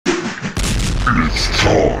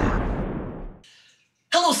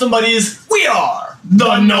Hello, somebodies. We are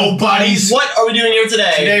the Nobodies. What are we doing here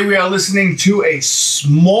today? Today we are listening to a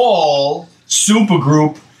small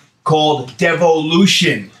supergroup called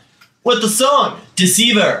Devolution with the song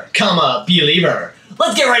Deceiver, Believer.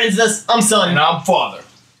 Let's get right into this. I'm Son. And I'm Father.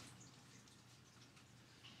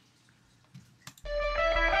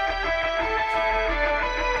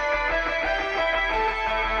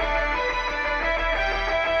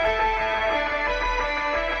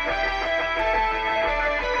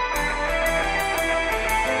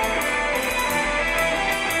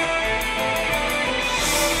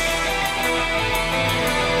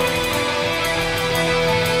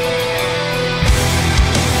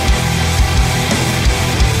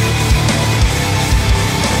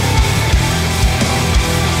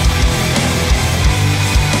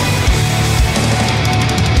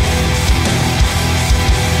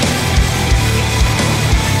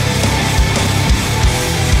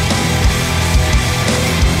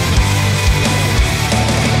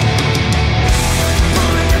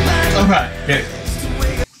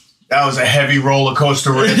 That was a heavy roller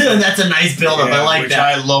coaster riff. That's a nice build-up. I like that.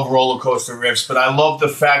 I love roller coaster riffs, but I love the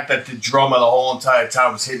fact that the drummer the whole entire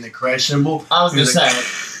time was hitting the crash cymbal. I was gonna say.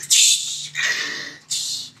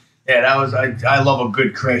 Yeah, that was. I love a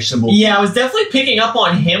good crash cymbal. Yeah, I was definitely picking up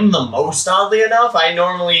on him the most. Oddly enough,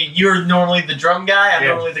 you're normally the drum guy. I'm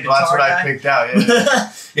normally the guitar that's what guy. I picked out.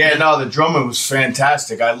 Yeah. Yeah, no, the drummer was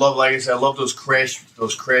fantastic. I love, like I said, I love those crash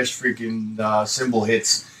freaking cymbal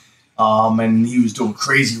hits. And he was doing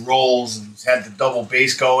crazy rolls and had the double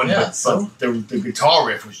bass going, but the guitar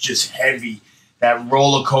riff was just heavy. That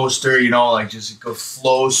roller coaster, you know, like just it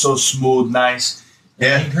flows so smooth, nice.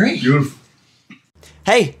 Yeah, I agree. Beautiful.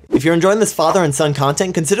 Hey, if you're enjoying this father and son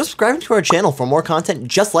content, consider subscribing to our channel for more content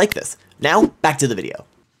just like this. Now, back to the video.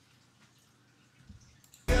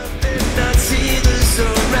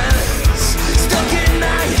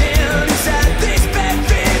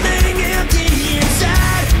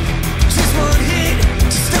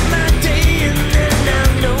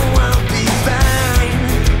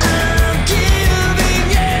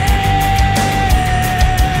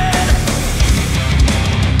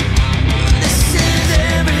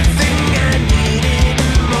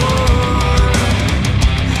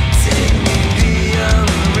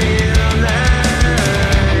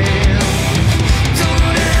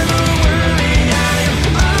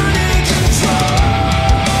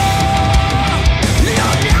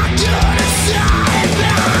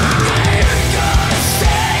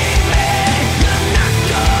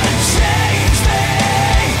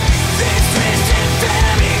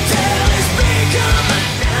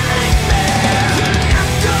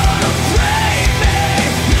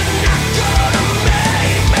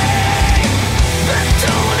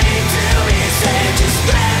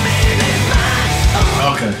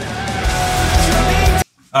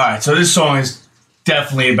 Alright, so this song is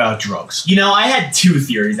definitely about drugs. You know, I had two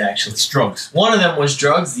theories, actually. It's drugs. One of them was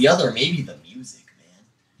drugs, the other maybe the music,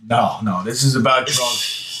 man. No, this is about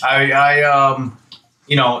drugs.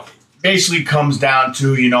 You know, basically comes down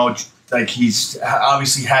to, you know, like he's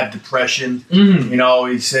obviously had depression. Mm-hmm. You know,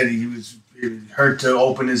 he said he was hurt to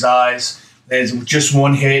open his eyes. There's just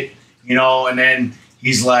one hit, you know, and then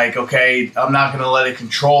he's like, okay, I'm not going to let it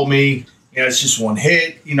control me. You know, it's just one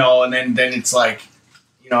hit, you know, and then it's like,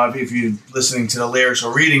 you know, if you're listening to the lyrics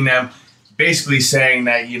or reading them, basically saying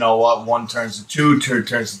that, you know what, one turns to two, two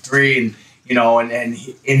turns to three, and, you know, and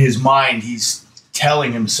in his mind, he's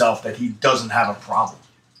telling himself that he doesn't have a problem,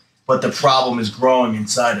 but the problem is growing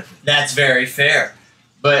inside of him. That's very fair.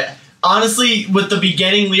 But honestly, with the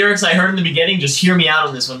beginning lyrics I heard in the beginning, just hear me out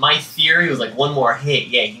on this one. My theory was like one more hit.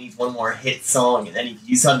 Yeah, he needs one more hit song, and then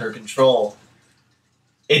he's under control.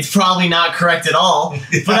 It's probably not correct at all,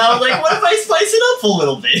 but I was like, what if I spice it up a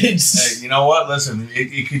little bit? Hey, you know what? Listen,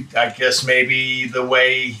 it could, I guess maybe the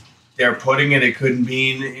way they're putting it, it could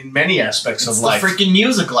mean in many aspects of life. It's the freaking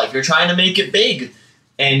music life. You're trying to make it big.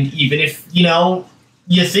 And even if, you know,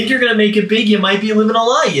 you think you're going to make it big, you might be living a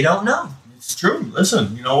lie. You don't know. It's true.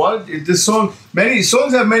 Listen, you know what? This song, many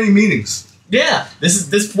songs have many meanings. Yeah,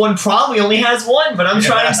 this one probably only has one, but I'm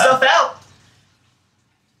trying stuff out.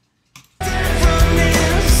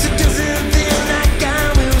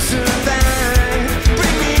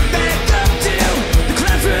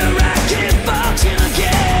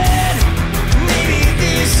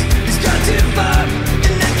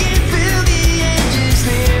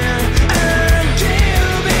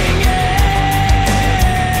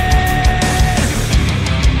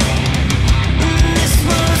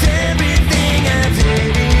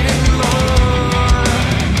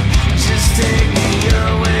 Just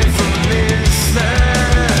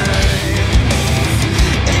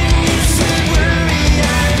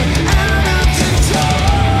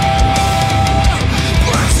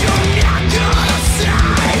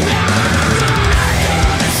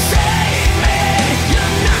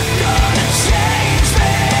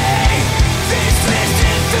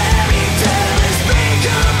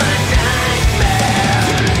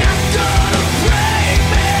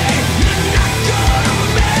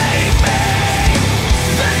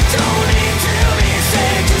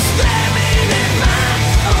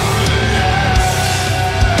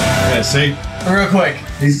See? Real quick.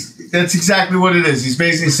 That's exactly what it is. He's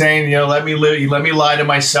basically saying, you know, let me lie to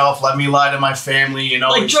myself, let me lie to my family, you know.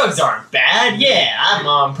 Like, drugs aren't bad. Yeah,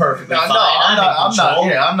 I'm perfectly fine.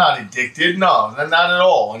 I'm not addicted. No, not at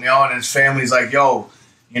all. You know, and his family's like, yo,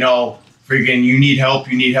 you know, freaking, you need help.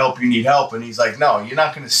 And he's like, no, you're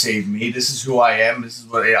not going to save me. This is who I am. This is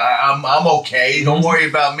what I'm okay. Don't worry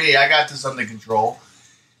about me. I got this under control.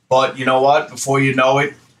 But you know what? Before you know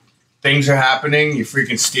it, things are happening. You're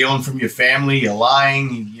freaking stealing from your family. You're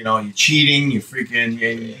lying. You know, you're cheating. You're freaking.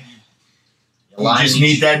 You just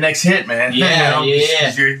need that next hit, man. Yeah, you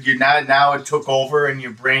know, You're now it took over, and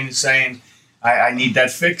your brain is saying, "I need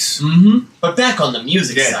that fix." Mm-hmm. But back on the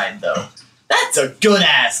music side, though, that's a good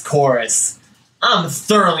ass chorus. I'm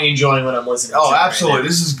thoroughly enjoying what I'm listening to. Oh, absolutely! Right now.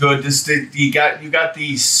 This is good. You got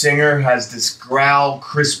the singer has this growl,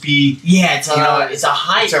 crispy. Yeah, it's a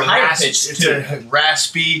higher pitch too. It's a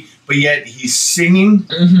raspy, but yet he's singing.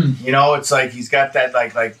 Mm-hmm. You know, it's like he's got that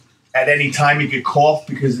like at any time he could cough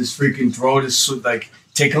because his freaking throat is like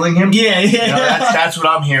tickling him. Yeah. You know, that's what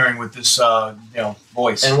I'm hearing with this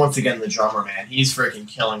voice. And once again, the drummer, man, he's freaking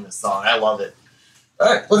killing this song. I love it. All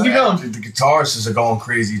right, let's keep going. The guitarists are going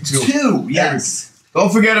crazy too. Yes.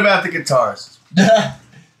 Don't forget about the guitarists. Is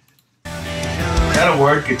that a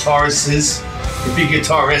word? Guitarists? Could be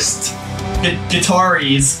guitarist.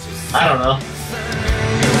 Guitaries. I don't know.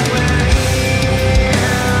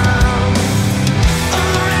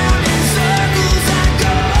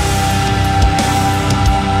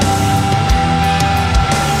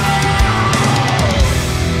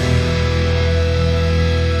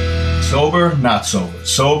 Sober, not sober.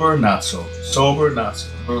 Sober, not sober. Sober, not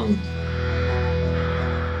sober.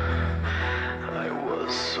 I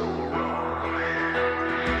was so wrong.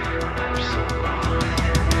 I'm so wrong.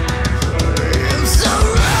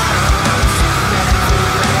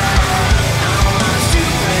 I watched you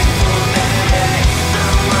pray for me. I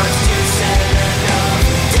watched you shed enough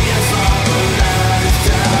tears for a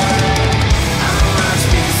lifetime. I watched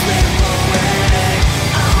me slip away.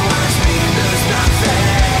 I watched me lose my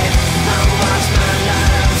faith. I watched my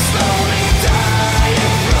life slowly die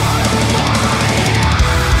in front of my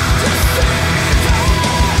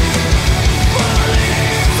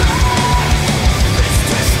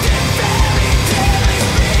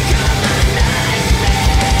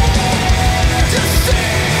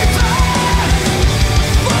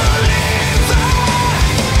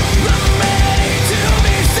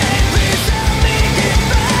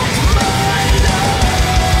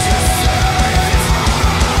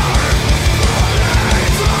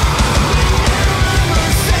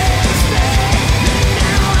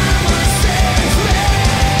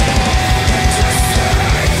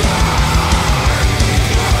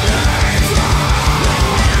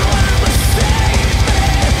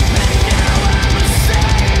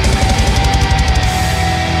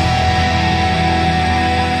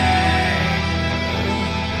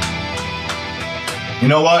You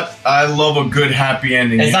know what? I love a good happy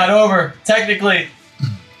ending. It's not over, technically.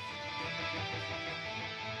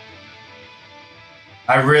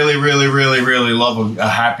 I really, really, really, really love a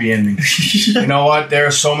happy ending. You know what? There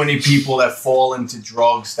are so many people that fall into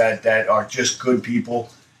drugs that are just good people.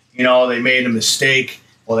 You know, they made a mistake,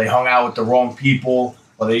 or they hung out with the wrong people,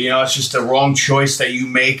 or they, you know, it's just the wrong choice that you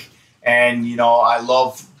make. And, you know, I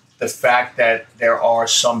love the fact that there are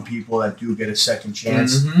some people that do get a second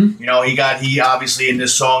chance. Mm-hmm. You know, he obviously in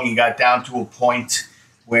this song, he got down to a point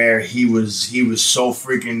where he was so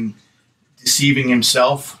freaking deceiving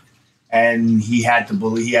himself. And he had to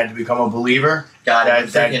become a believer that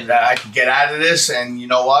I could get out of this. And you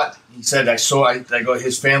know what? He said, I go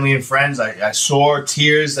his family and friends. I saw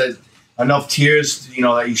tears, enough tears, you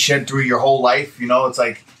know, that you shed through your whole life. You know, it's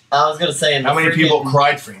like, I was gonna say, how many people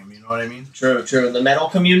cried for him? You know what I mean? True. In the metal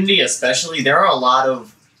community, especially, there's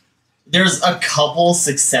a couple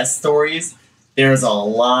success stories. There's a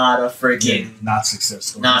lot of freaking not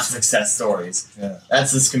success stories. Yeah,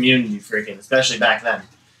 that's this community freaking, especially back then.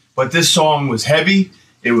 But this song was heavy.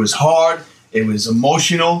 It was hard. It was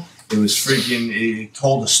emotional. It was freaking. It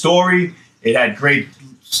told a story. It had great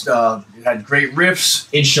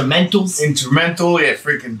riffs. Instrumental. Yeah,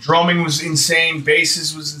 freaking drumming was insane.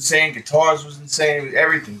 Basses was insane. Guitars was insane.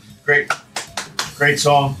 Everything. Great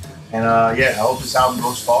song. And yeah, I hope this album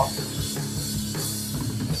goes far.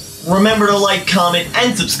 Remember to like, comment,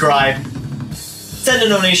 and subscribe. Send a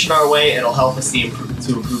donation our way. It'll help us to improve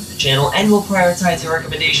the channel, and we'll prioritize your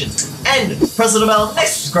recommendations. And press the bell,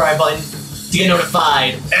 next subscribe button to get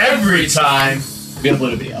notified every time we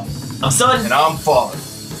upload a video. I'm Son. And I'm Father.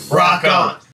 Rock on.